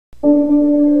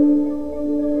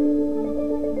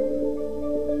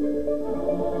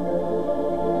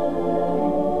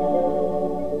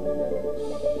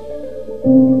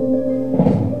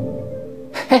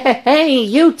Hey,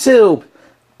 YouTube!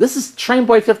 This is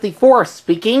Trainboy54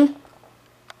 speaking.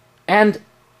 And,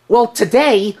 well,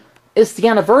 today is the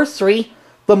anniversary.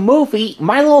 The movie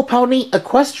My Little Pony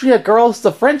Equestria Girls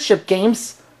The Friendship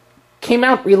Games came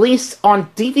out released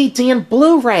on DVD and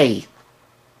Blu-ray.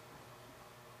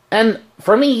 And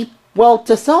for me, well,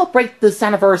 to celebrate this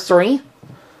anniversary,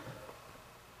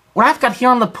 what I've got here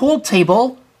on the pool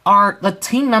table are the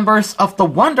team members of the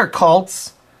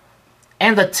Wondercolts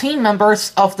and the team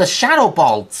members of the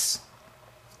Shadowbolts.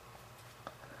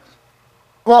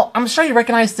 Well, I'm sure you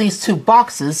recognize these two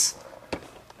boxes.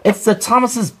 It's the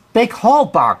Thomas's Big Haul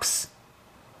box.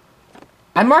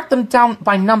 I marked them down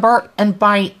by number and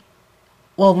by,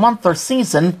 well, month or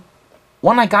season.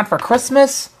 One I got for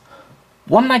Christmas,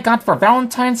 one I got for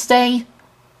Valentine's Day,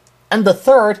 and the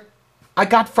third I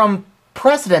got from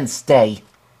President's Day.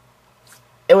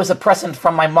 It was a present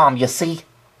from my mom, you see.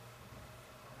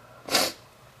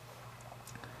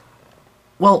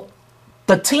 Well,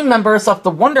 the team members of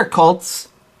the Wondercolts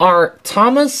are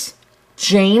Thomas,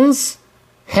 James,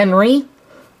 Henry,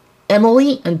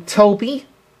 Emily, and Toby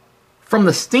from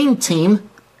the Steam team,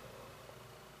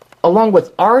 along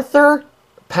with Arthur,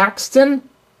 Paxton,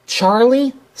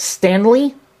 Charlie,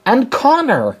 Stanley, and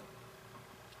Connor.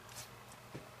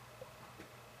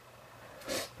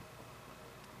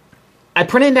 I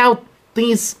printed out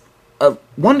these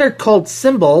Wondercolt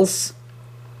symbols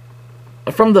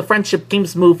from the Friendship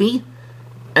Games movie,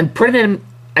 and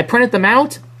I printed them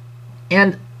out,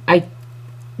 and I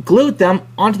glued them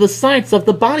onto the sides of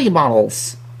the body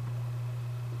models.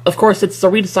 Of course, it's a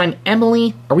redesigned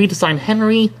Emily, a redesigned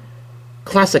Henry,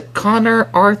 classic Connor,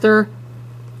 Arthur,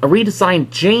 a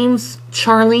redesigned James,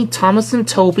 Charlie, Thomas, and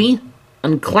Toby,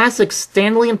 and classic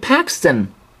Stanley and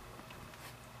Paxton.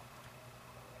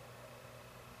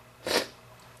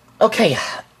 Okay,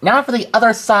 now for the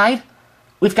other side,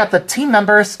 we've got the team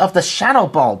members of the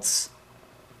Shadowbolts.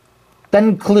 That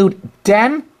include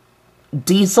Den,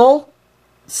 Diesel,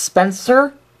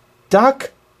 Spencer,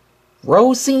 Duck,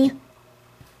 Rosie,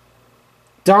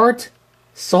 Dart,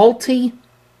 Salty,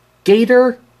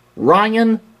 Gator,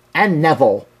 Ryan, and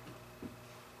Neville.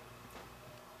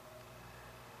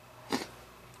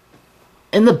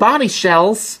 In the body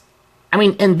shells,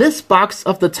 in this box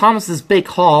of the Thomas's Big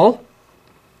Haul,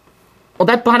 well,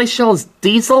 that body shell is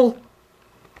Diesel.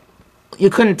 You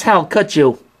couldn't tell, could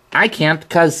you? I can't,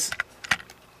 because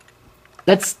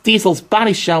that's Diesel's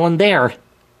body shell in there.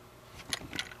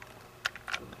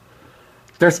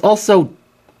 There's also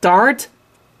Dart,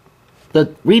 the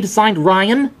redesigned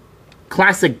Ryan,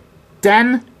 classic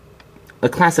Den, the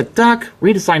classic Duck,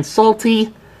 redesigned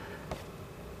Salty,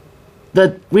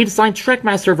 the redesigned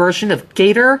Trickmaster version of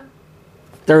Gator.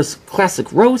 There's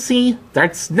classic Rosie,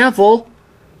 that's Neville,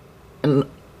 and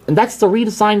that's the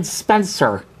redesigned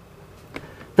Spencer.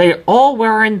 They're all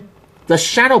wearing the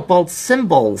Shadowbolt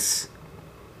symbols.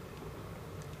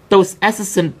 Those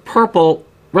S's in purple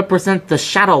represent the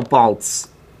Shadowbolts.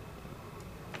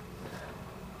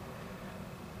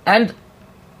 And,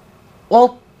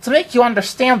 well, to make you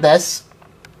understand this,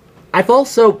 I've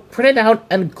also printed out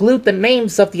and glued the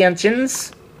names of the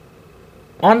engines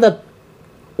on the,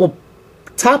 well,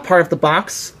 top part of the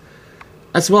box,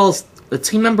 as well as the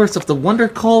team members of the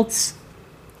Wondercolts.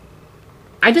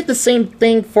 I did the same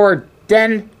thing for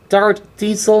Den, Dart,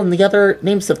 Diesel, and the other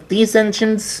names of these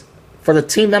engines for the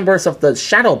team members of the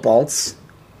Shadowbolts.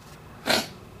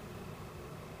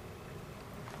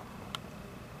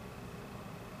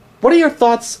 What are your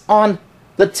thoughts on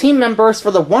the team members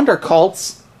for the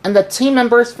Wondercolts and the team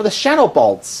members for the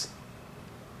Shadowbolts?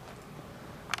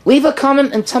 Leave a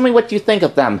comment and tell me what you think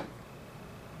of them.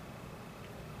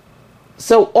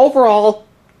 So overall,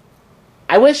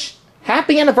 I wish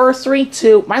happy anniversary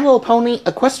to My Little Pony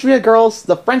Equestria Girls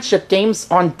The Friendship Games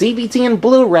on DVD and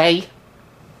Blu-ray.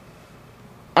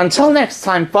 Until next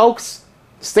time, folks,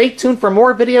 stay tuned for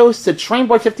more videos to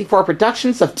Trainboy54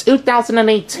 Productions of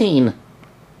 2018.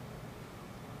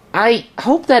 I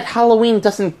hope that Halloween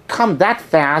doesn't come that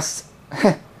fast.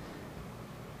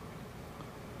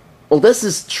 Well, this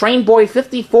is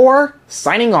Trainboy54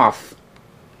 signing off.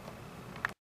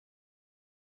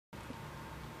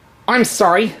 I'm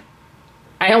sorry.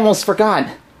 I almost forgot.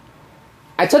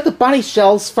 I took the body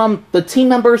shells from the team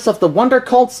members of the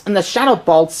Wondercolts and the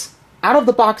Shadowbolts out of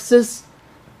the boxes,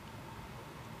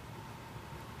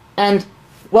 and,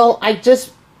 well, I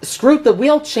just screwed the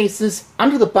wheel chases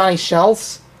under the body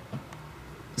shells.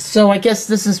 So I guess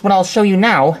this is what I'll show you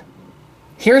now.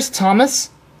 Here's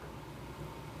Thomas.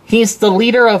 He's the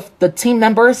leader of the team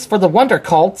members for the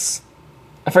Wondercolts.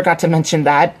 I forgot to mention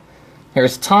that.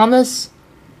 Here's Thomas.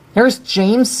 Here's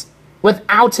James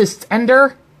without his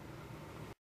tender.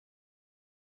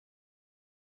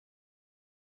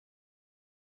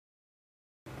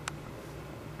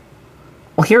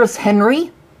 Well, here's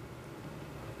Henry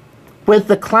with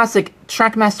the classic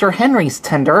Trackmaster Henry's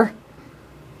tender.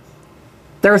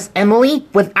 There's Emily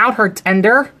without her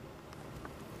tender.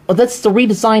 Well, that's the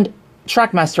redesigned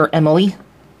Trackmaster Emily.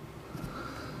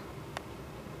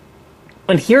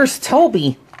 And here's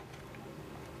Toby.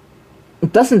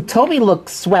 Doesn't Toby look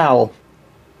swell?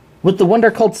 With the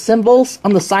Wondercolt symbols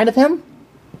on the side of him?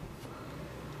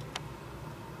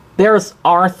 There's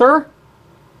Arthur.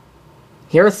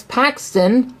 Here's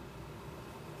Paxton.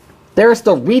 There's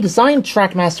the redesigned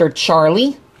Trackmaster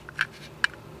Charlie.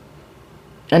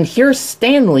 And here's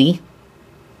Stanley.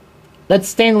 That's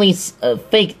Stanley's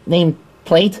fake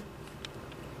nameplate.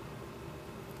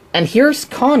 And here's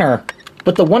Connor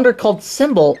with the Wondercolt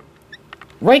symbol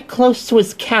right close to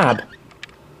his cab.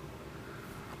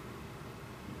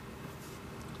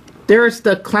 There's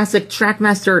the classic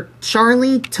Trackmaster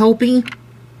Charlie, Toby.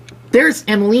 There's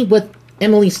Emily with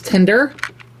Emily's tender.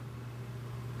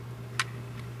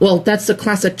 Well, that's the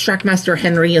classic Trackmaster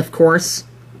Henry, of course.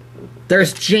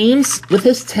 There's James with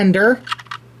his tender.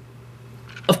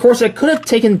 Of course, I could have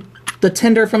taken the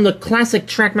tender from the classic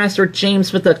Trackmaster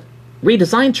James with the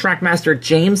redesigned Trackmaster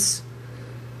James.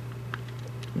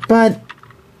 But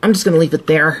I'm just going to leave it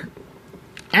there.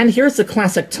 And here's the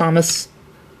classic Thomas.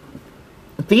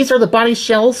 These are the body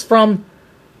shells from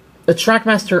the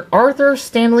Trackmaster Arthur,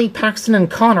 Stanley, Paxton, and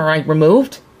Connor I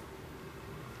removed.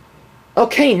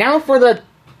 Okay, now for the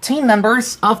team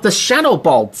members of the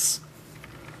Shadowbolts.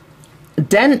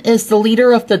 Den is the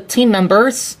leader of the team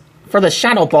members for the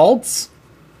Shadowbolts.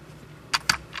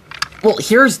 Well,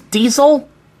 here's Diesel.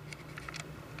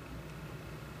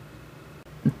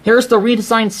 Here's the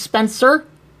redesigned Spencer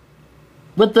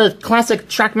with the classic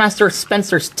Trackmaster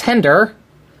Spencer's tender.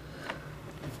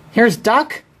 Here's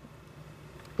Duck.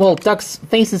 Well, Duck's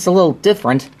face is a little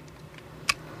different.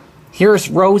 Here's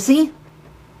Rosie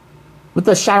with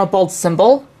the Shadowbolt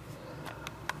symbol.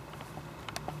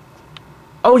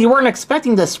 Oh, you weren't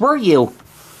expecting this, were you?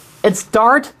 It's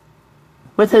Dart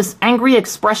with his angry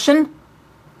expression.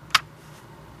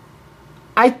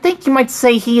 I think you might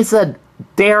say he's a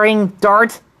daring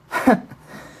Dart.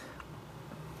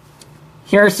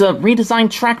 Here's a redesigned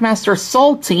Trackmaster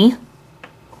Salty.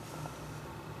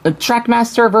 A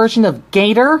Trackmaster version of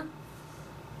Gator.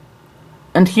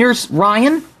 And here's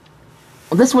Ryan.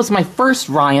 Well, this was my first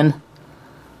Ryan.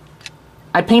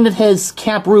 I painted his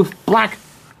cab roof black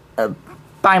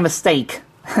by mistake.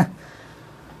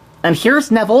 And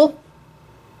here's Neville.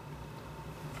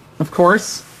 Of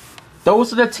course.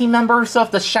 Those are the team members of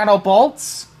the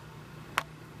Shadowbolts.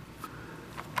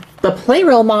 The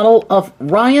Playrail model of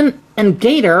Ryan and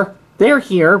Gator, they're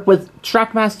here with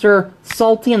Trackmaster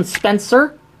Salty and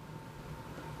Spencer.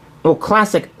 Oh,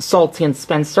 classic Salty and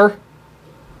Spencer.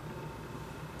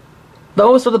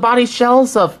 Those are the body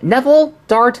shells of Neville,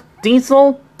 Dart,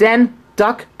 Diesel, Den,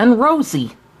 Duck, and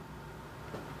Rosie.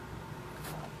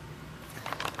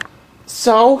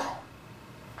 So,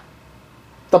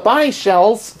 the body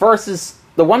shells versus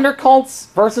the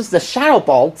Wondercolts versus the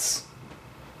Shadowbolts.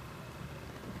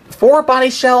 4 body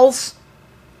shells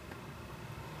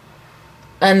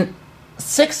and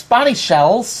 6 body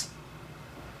shells.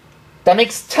 That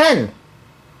makes 10.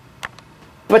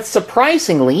 But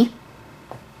surprisingly,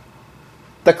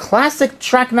 the classic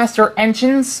Trackmaster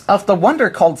engines of the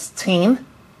Wondercolts team,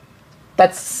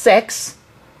 that's 6.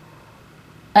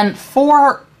 And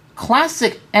 4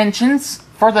 classic engines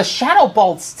for the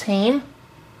Shadowbolts team,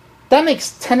 that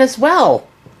makes 10 as well.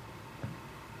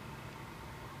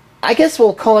 I guess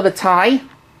we'll call it a tie.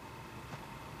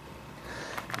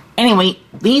 Anyway,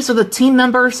 these are the team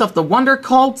members of the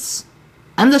Wondercolts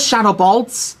and the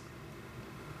Shadowbolts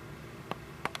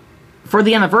for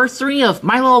the anniversary of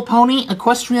My Little Pony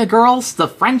Equestria Girls The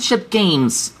Friendship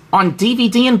Games on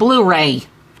DVD and Blu-ray.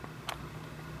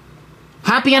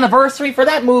 Happy anniversary for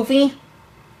that movie,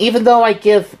 even though I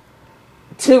give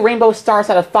 2 rainbow stars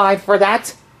out of 5 for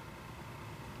that.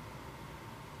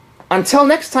 Until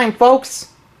next time,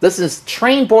 folks, this is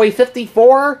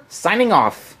Trainboy54 signing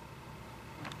off.